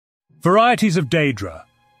Varieties of Daedra,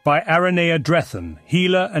 by Aranea Drethan,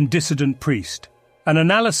 healer and dissident priest. An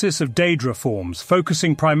analysis of Daedra forms,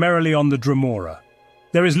 focusing primarily on the Dremora.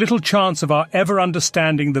 There is little chance of our ever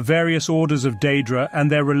understanding the various orders of Daedra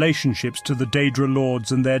and their relationships to the Daedra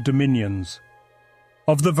lords and their dominions.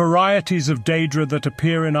 Of the varieties of Daedra that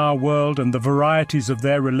appear in our world and the varieties of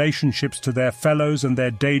their relationships to their fellows and their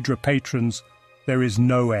Daedra patrons, there is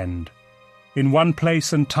no end. In one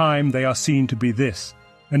place and time they are seen to be this,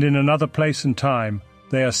 and in another place and time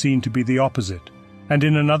they are seen to be the opposite, and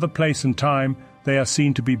in another place and time they are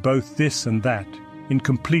seen to be both this and that, in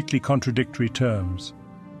completely contradictory terms.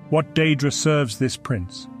 What Daedra serves this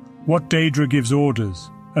prince? What Daedra gives orders?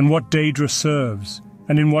 And what Daedra serves?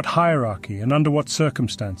 And in what hierarchy and under what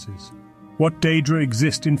circumstances? What Daedra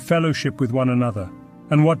exist in fellowship with one another?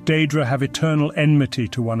 And what Daedra have eternal enmity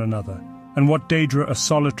to one another? And what Daedra are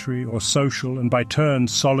solitary or social, and by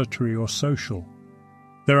turns solitary or social?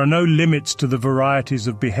 There are no limits to the varieties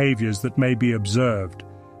of behaviors that may be observed,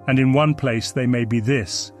 and in one place they may be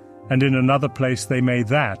this, and in another place they may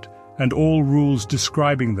that, and all rules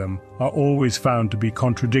describing them are always found to be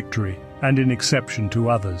contradictory and in exception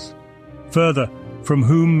to others. Further, from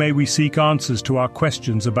whom may we seek answers to our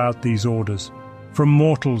questions about these orders? From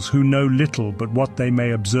mortals who know little but what they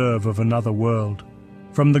may observe of another world.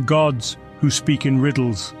 From the gods who speak in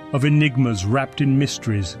riddles, of enigmas wrapped in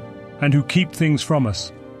mysteries, and who keep things from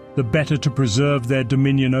us, the better to preserve their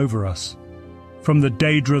dominion over us. From the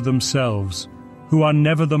Daedra themselves, who are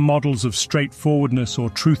never the models of straightforwardness or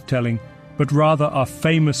truth-telling, but rather are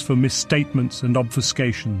famous for misstatements and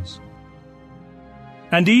obfuscations.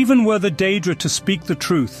 And even were the Daedra to speak the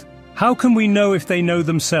truth, how can we know if they know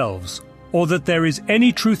themselves, or that there is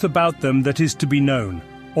any truth about them that is to be known,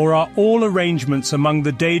 or are all arrangements among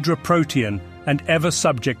the Daedra protean and ever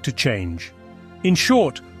subject to change? In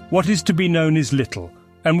short, what is to be known is little,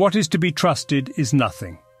 and what is to be trusted is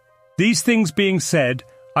nothing. These things being said,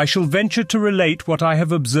 I shall venture to relate what I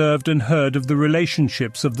have observed and heard of the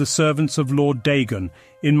relationships of the servants of Lord Dagon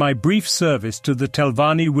in my brief service to the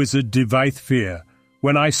Telvanni wizard Dyvaithfir,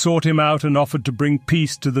 when I sought him out and offered to bring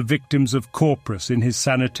peace to the victims of Corpus in his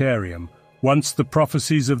sanitarium, once the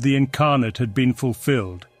prophecies of the Incarnate had been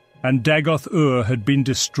fulfilled, and Dagoth-ur had been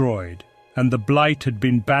destroyed, and the blight had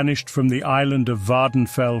been banished from the island of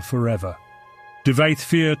Vardenfell forever.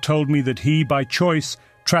 Dyvaithfir told me that he, by choice,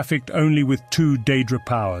 trafficked only with two Daedra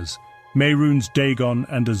powers, Mehrunes Dagon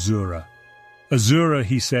and Azura. Azura,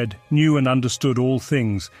 he said, knew and understood all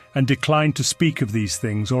things, and declined to speak of these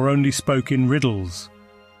things, or only spoke in riddles.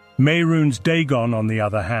 Mehrunes Dagon, on the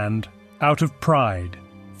other hand, out of pride,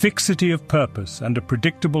 fixity of purpose, and a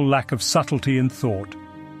predictable lack of subtlety in thought,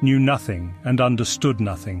 knew nothing and understood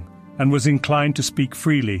nothing, and was inclined to speak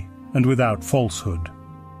freely and without falsehood.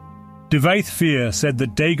 Dyvaithfir said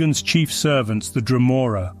that Dagon's chief servants, the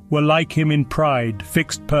Dremora, were like him in pride,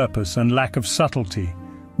 fixed purpose, and lack of subtlety,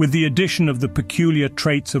 with the addition of the peculiar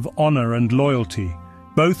traits of honor and loyalty,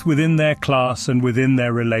 both within their class and within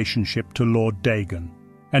their relationship to Lord Dagon.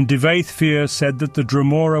 And Dyvaithfir said that the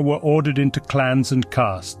Dremora were ordered into clans and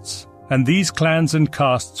castes, and these clans and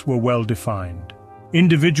castes were well defined.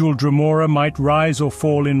 Individual Dremora might rise or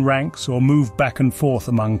fall in ranks or move back and forth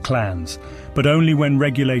among clans, but only when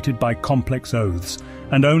regulated by complex oaths,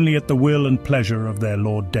 and only at the will and pleasure of their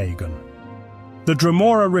Lord Dagon. The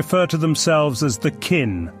Dremora refer to themselves as the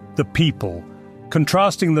kin, the people,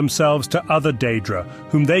 contrasting themselves to other Daedra,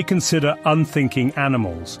 whom they consider unthinking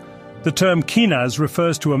animals. The term Kinaz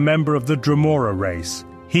refers to a member of the Dremora race,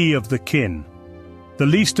 he of the kin. The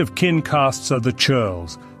least of kin castes are the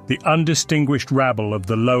churls, the undistinguished rabble of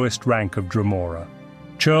the lowest rank of Dremora.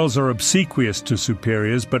 Churls are obsequious to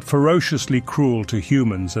superiors, but ferociously cruel to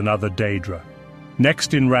humans and other Daedra.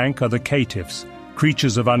 Next in rank are the caitiffs,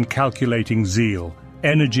 creatures of uncalculating zeal,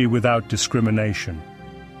 energy without discrimination.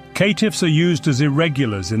 Caitiffs are used as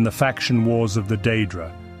irregulars in the faction wars of the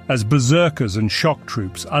Daedra, as berserkers and shock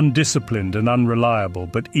troops, undisciplined and unreliable,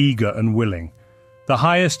 but eager and willing. The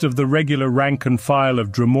highest of the regular rank and file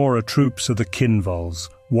of Dremora troops are the Kinvols,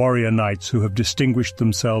 warrior knights who have distinguished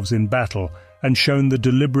themselves in battle and shown the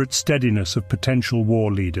deliberate steadiness of potential war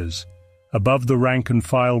leaders. Above the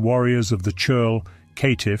rank-and-file warriors of the churl,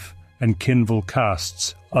 caitiff, and kinvol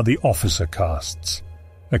castes are the officer castes.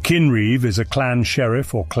 A kinreeve is a clan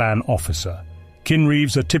sheriff or clan officer.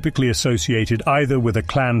 Kinreeves are typically associated either with a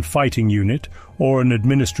clan fighting unit or an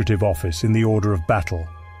administrative office in the order of battle.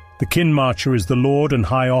 The kinmarcher is the lord and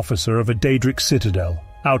high officer of a Daedric citadel,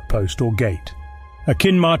 outpost or gate. A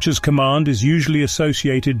kinmarcher's command is usually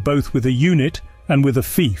associated both with a unit and with a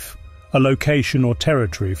fief, a location or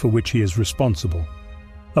territory for which he is responsible.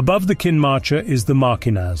 Above the kinmarcher is the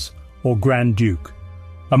markinaz, or Grand Duke.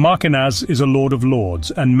 A Marquinaz is a Lord of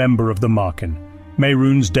Lords and member of the Marquin,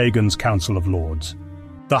 Mehrunes Dagon's Council of Lords.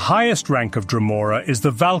 The highest rank of Dremora is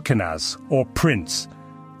the Valkinaz, or Prince.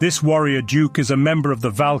 This warrior duke is a member of the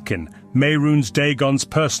Valkin, Mehrunes Dagon's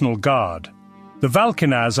personal guard. The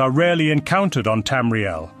Valkinaz are rarely encountered on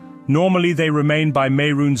Tamriel. Normally they remain by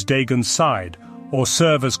Mehrunes Dagon's side, or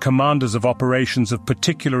serve as commanders of operations of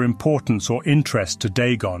particular importance or interest to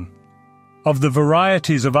Dagon. Of the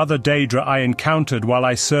varieties of other Daedra I encountered while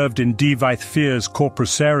I served in Divaith Fear's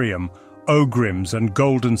Corpusarium, Ogrims and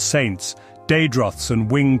Golden Saints, Daedroths and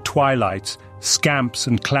Winged Twilights, Scamps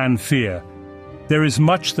and Clan Fear, there is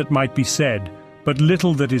much that might be said, but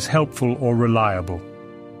little that is helpful or reliable.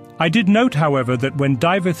 I did note, however, that when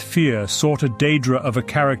Divaith Fear sought a Daedra of a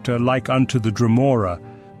character like unto the Dremora,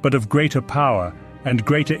 but of greater power and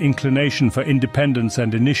greater inclination for independence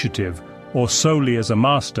and initiative, or solely as a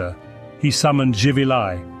master, he summoned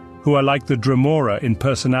Jivilai, who are like the Dremora in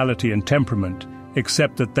personality and temperament,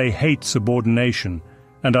 except that they hate subordination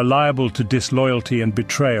and are liable to disloyalty and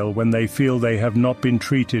betrayal when they feel they have not been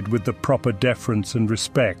treated with the proper deference and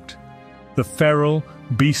respect. The feral,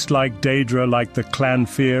 beast-like Daedra like the Clan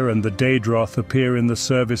Fear and the Daedroth appear in the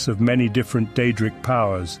service of many different Daedric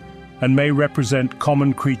powers, and may represent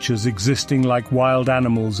common creatures existing like wild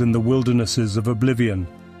animals in the wildernesses of Oblivion.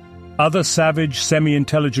 Other savage,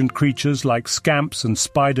 semi-intelligent creatures like Scamps and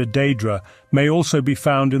Spider Daedra may also be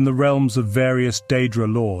found in the realms of various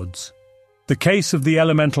Daedra lords. The case of the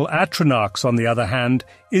elemental Atronachs, on the other hand,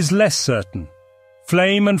 is less certain.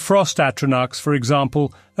 Flame and Frost Atronachs, for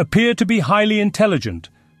example, appear to be highly intelligent,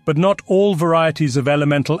 but not all varieties of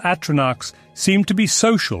elemental Atronachs seem to be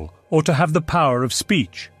social or to have the power of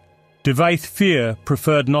speech. Divaith Fear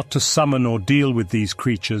preferred not to summon or deal with these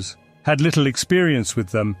creatures, had little experience with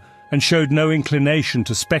them, and showed no inclination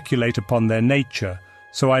to speculate upon their nature,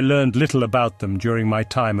 so I learned little about them during my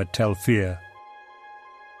time at Tel Fear.